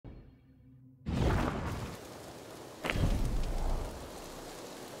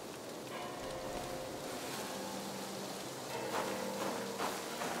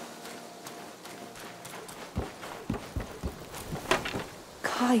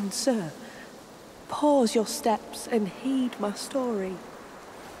Kind sir, pause your steps and heed my story.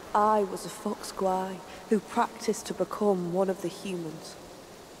 I was a fox guy who practiced to become one of the humans.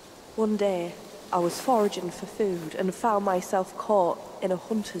 One day, I was foraging for food and found myself caught in a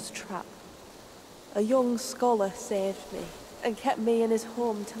hunter's trap. A young scholar saved me and kept me in his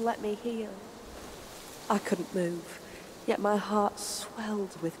home to let me heal. I couldn't move, yet my heart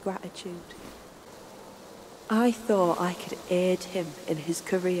swelled with gratitude. I thought I could aid him in his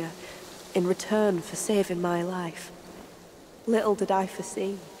career in return for saving my life. Little did I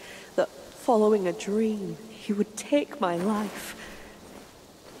foresee that, following a dream, he would take my life.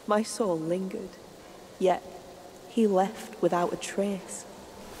 My soul lingered, yet he left without a trace.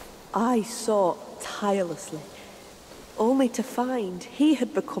 I sought tirelessly, only to find he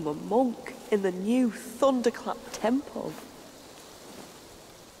had become a monk in the new Thunderclap Temple.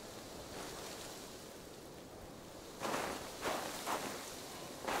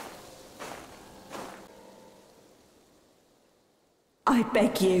 I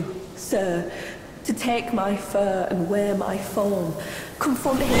beg you, sir, to take my fur and wear my form,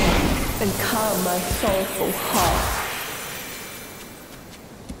 confront him and calm my sorrowful heart.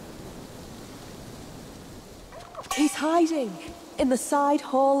 He's hiding in the side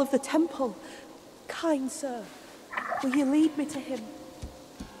hall of the temple. Kind sir, will you lead me to him?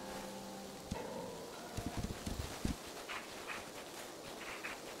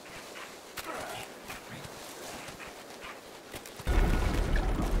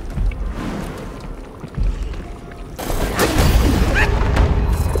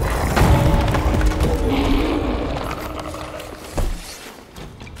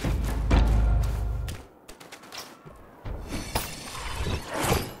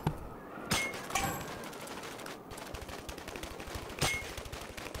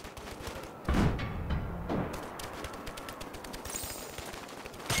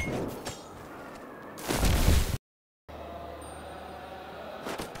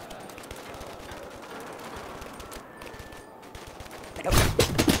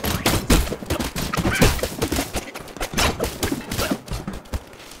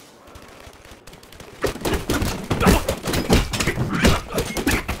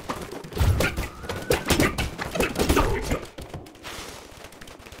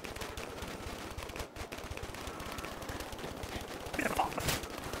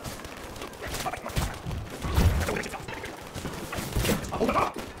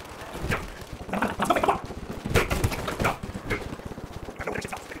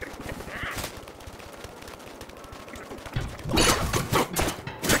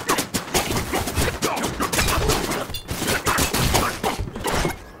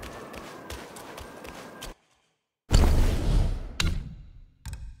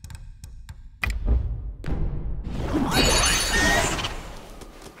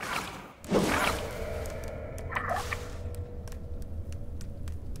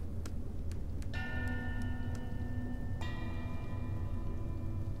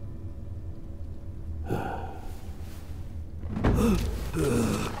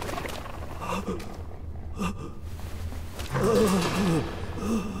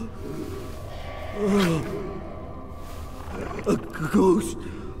 A ghost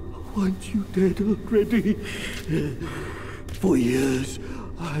wants you dead already. For years,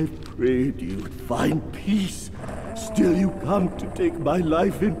 I've prayed you'd find peace. Still you come to take my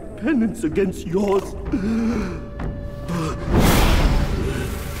life in penance against yours.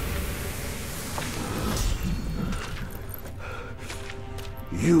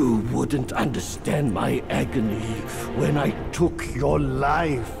 You wouldn't understand my agony when I took your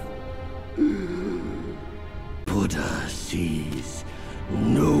life. Buddha sees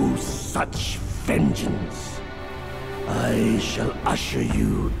no such vengeance. I shall usher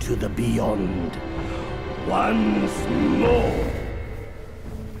you to the beyond once more.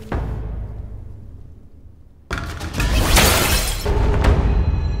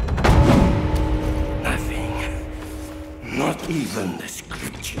 Nothing, not even the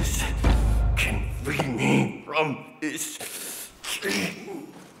scriptures, can free me from this chain.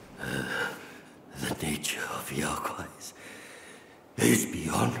 The nature of Yaoguais is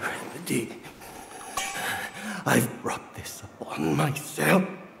beyond remedy. I've brought this upon myself.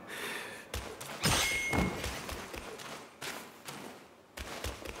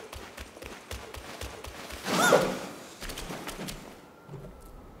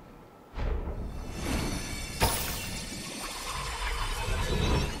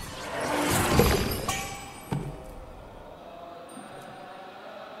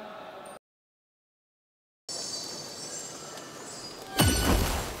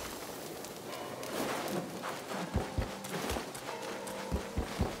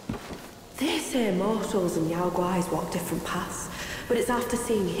 They say mortals and Yao Guais walk different paths, but it's after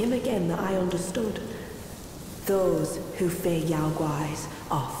seeing him again that I understood. Those who fear Yao Guais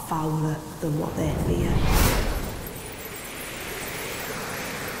are fouler than what they fear.